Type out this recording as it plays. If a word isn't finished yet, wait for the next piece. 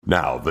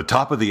Now, the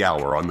top of the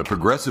hour on the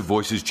Progressive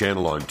Voices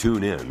channel on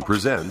TuneIn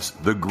presents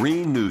the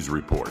Green News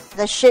Report.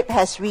 The ship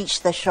has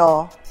reached the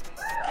shore.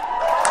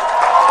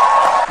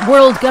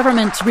 World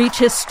governments reach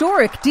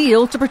historic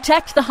deal to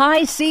protect the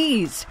high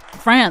seas.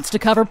 France to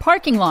cover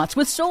parking lots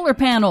with solar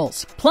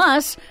panels.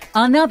 Plus,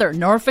 another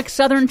Norfolk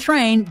Southern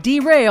train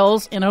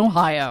derails in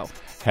Ohio.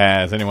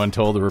 Has anyone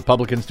told the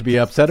Republicans to be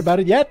upset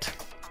about it yet?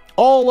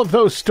 All of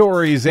those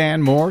stories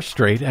and more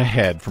straight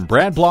ahead from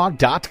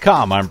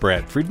BradBlog.com. I'm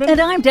Brad Friedman.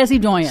 And I'm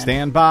Desi Doyen.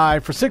 Stand by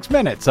for 6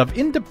 minutes of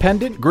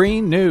independent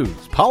green news,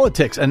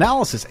 politics,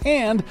 analysis,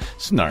 and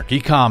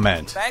snarky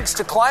comment. Thanks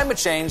to climate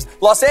change,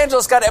 Los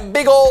Angeles got a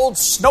big old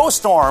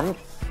snowstorm.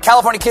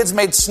 California kids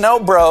made snow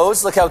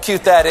bros. Look how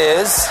cute that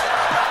is.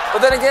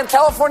 But then again,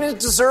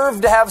 Californians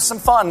deserve to have some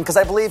fun because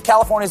I believe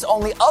California's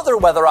only other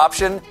weather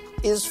option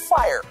is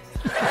fire.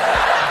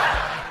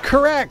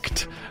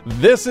 Correct.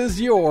 This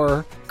is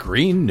your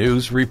Green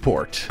News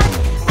Report.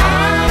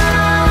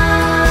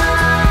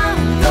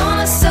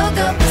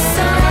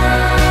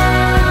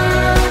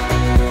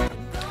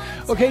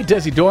 Okay,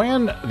 Desi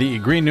Doyen, the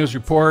Green News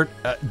Report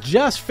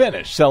just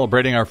finished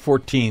celebrating our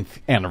 14th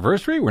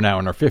anniversary. We're now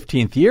in our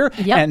 15th year.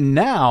 Yep. And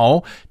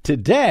now,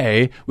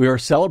 today, we are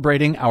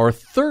celebrating our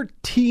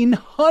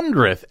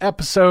 1300th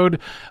episode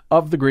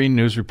of the Green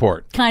News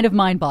Report. Kind of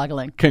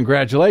mind-boggling.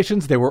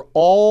 Congratulations. They were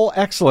all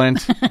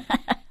excellent,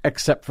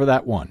 except for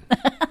that one.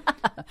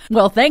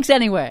 Well, thanks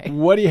anyway.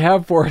 What do you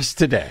have for us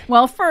today?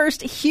 Well,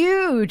 first,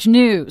 huge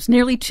news.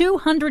 Nearly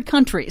 200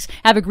 countries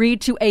have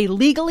agreed to a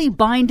legally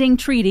binding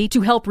treaty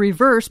to help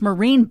reverse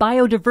marine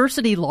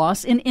biodiversity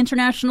loss in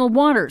international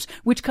waters,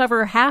 which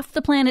cover half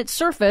the planet's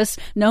surface,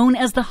 known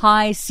as the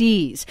high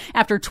seas.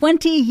 After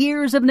 20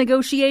 years of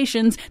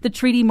negotiations, the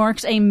treaty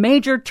marks a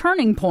major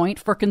turning point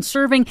for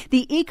conserving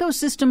the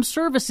ecosystem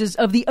services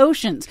of the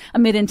oceans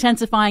amid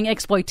intensifying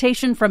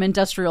exploitation from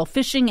industrial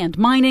fishing and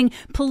mining,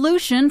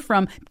 pollution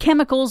from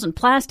chemicals and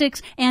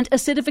plastics, and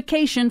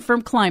acidification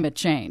from climate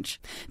change.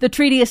 The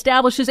treaty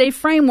establishes a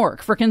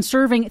framework for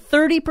conserving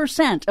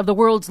 30% of the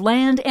world's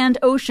land and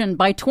ocean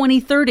by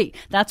 2030.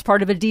 That's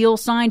part of a deal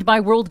signed by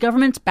world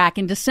governments back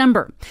in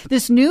December.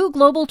 This new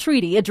global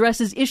treaty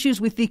addresses issues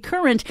with the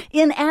current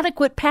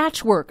inadequate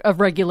patchwork of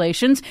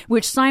regulations,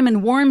 which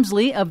Simon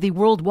Wormsley of the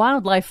World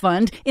Wildlife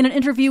Fund, in an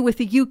interview with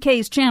the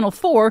UK's Channel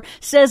 4,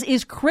 says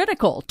is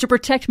critical to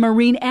protect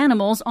marine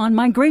animals on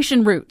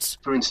migration routes.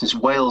 For instance,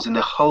 whales in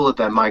the whole of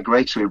their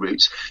migratory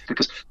routes,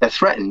 because they're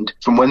threatened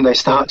from when they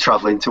start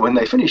travelling to when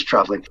they finish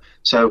travelling.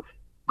 So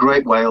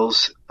great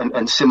whales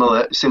and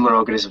similar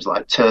organisms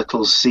like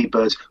turtles,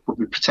 seabirds will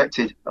be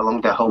protected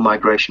along their whole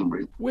migration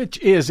route. Which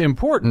is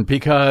important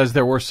because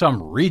there were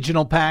some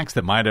regional pacts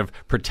that might have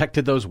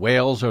protected those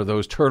whales or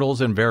those turtles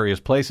in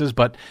various places,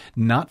 but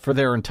not for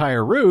their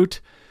entire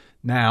route.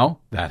 Now,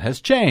 that has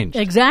changed.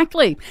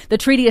 Exactly. The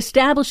treaty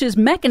establishes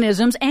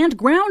mechanisms and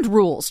ground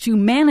rules to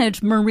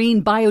manage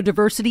marine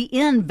biodiversity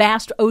in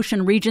vast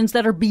ocean regions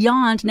that are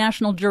beyond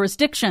national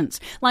jurisdictions,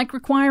 like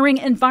requiring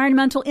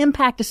environmental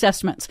impact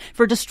assessments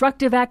for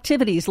destructive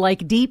activities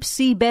like deep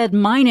seabed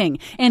mining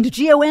and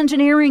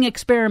geoengineering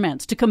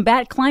experiments to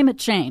combat climate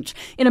change.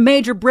 In a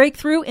major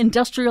breakthrough,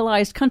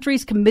 industrialized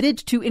countries committed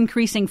to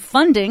increasing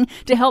funding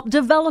to help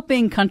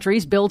developing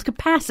countries build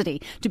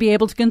capacity to be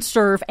able to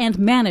conserve and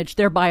manage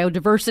their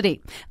biodiversity.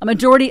 A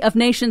majority of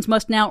nations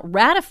must now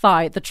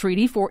ratify the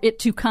treaty for it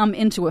to come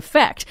into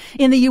effect.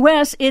 In the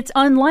U.S., it's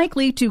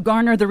unlikely to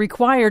garner the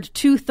required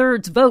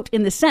 2/3 vote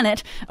in the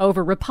Senate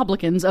over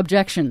Republicans'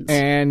 objections.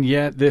 And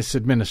yet this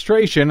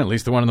administration, at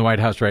least the one in the White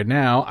House right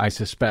now, I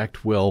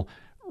suspect will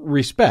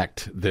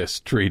respect this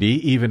treaty,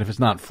 even if it's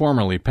not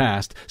formally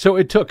passed. So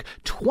it took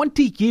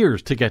 20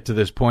 years to get to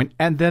this point,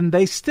 and then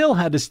they still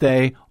had to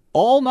stay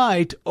all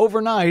night,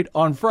 overnight,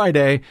 on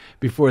Friday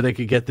before they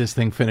could get this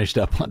thing finished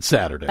up on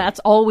Saturday.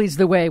 That's always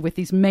the way with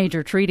these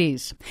major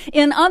treaties.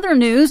 In other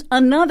news,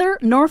 another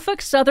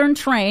Norfolk Southern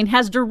train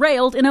has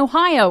derailed in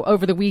Ohio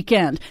over the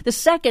weekend, the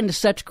second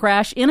such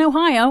crash in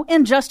Ohio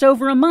in just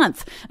over a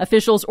month.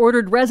 Officials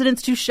ordered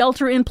residents to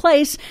shelter in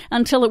place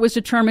until it was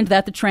determined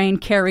that the train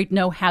carried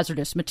no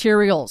hazardous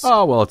materials.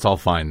 Oh, well, it's all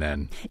fine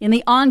then. In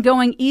the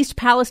ongoing East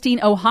Palestine,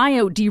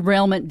 Ohio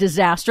derailment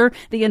disaster,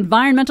 the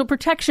Environmental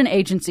Protection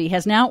Agency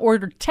has now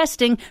ordered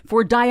testing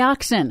for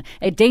dioxin,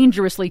 a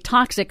dangerously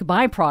toxic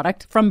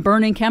byproduct from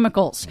burning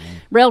chemicals.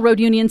 Railroad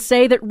unions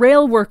say that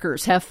rail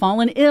workers have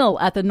fallen ill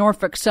at the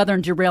Norfolk Southern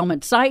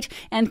derailment site,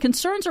 and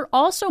concerns are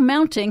also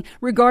mounting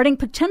regarding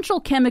potential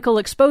chemical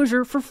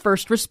exposure for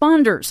first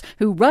responders,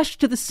 who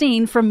rushed to the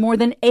scene from more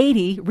than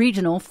 80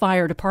 regional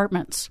fire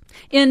departments.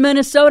 In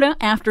Minnesota,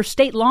 after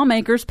state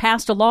lawmakers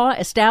passed a law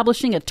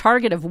establishing a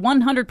target of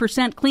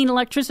 100% clean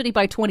electricity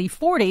by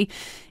 2040,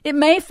 it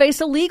may face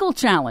a legal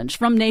challenge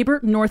from neighbor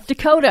North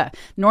Dakota.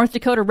 North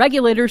Dakota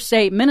regulators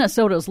say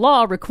Minnesota's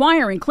law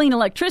requiring clean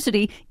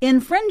electricity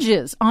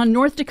infringes on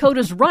North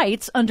Dakota's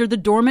rights under the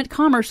Dormant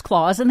Commerce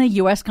Clause in the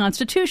U.S.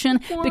 Constitution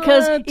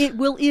because it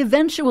will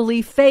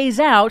eventually phase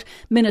out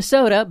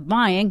Minnesota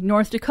buying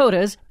North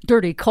Dakota's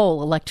dirty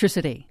coal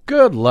electricity.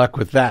 Good luck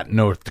with that,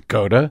 North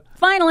Dakota.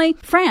 Finally,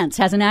 France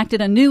has enacted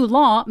a new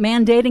law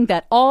mandating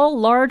that all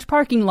large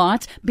parking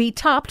lots be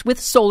topped with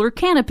solar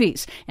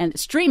canopies, and it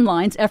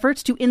streamlines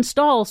efforts to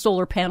install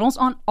solar panels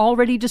on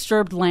already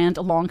disturbed land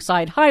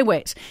alongside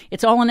highways.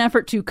 It's all an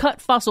effort to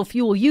cut fossil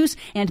fuel use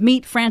and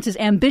meet France's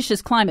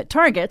ambitious climate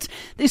targets.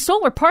 The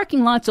solar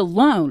parking lots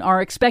alone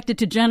are expected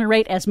to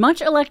generate as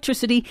much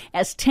electricity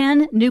as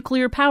 10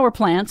 nuclear power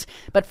plants,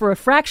 but for a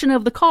fraction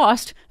of the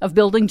cost of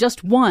building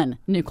just one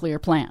nuclear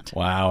plant.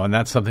 Wow, and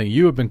that's something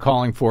you have been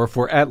calling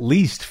for at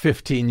least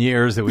 15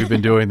 years that we've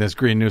been doing this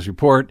Green News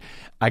Report.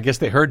 I guess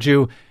they heard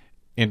you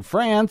in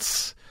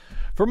France.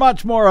 For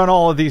much more on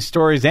all of these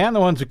stories and the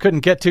ones we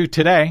couldn't get to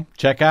today,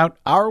 check out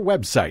our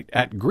website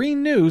at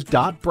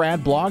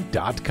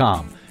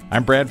greennews.bradblog.com.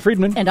 I'm Brad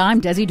Friedman. And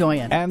I'm Desi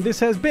Doyen. And this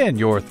has been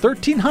your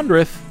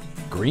 1300th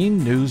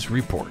Green News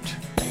Report.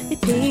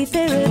 It tastes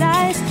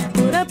paradise.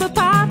 Put up a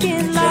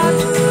parking lot.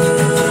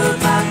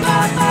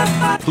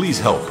 Please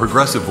help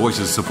Progressive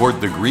Voices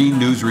support the Green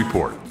News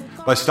Report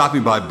by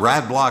stopping by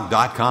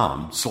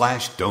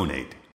bradblog.com/donate.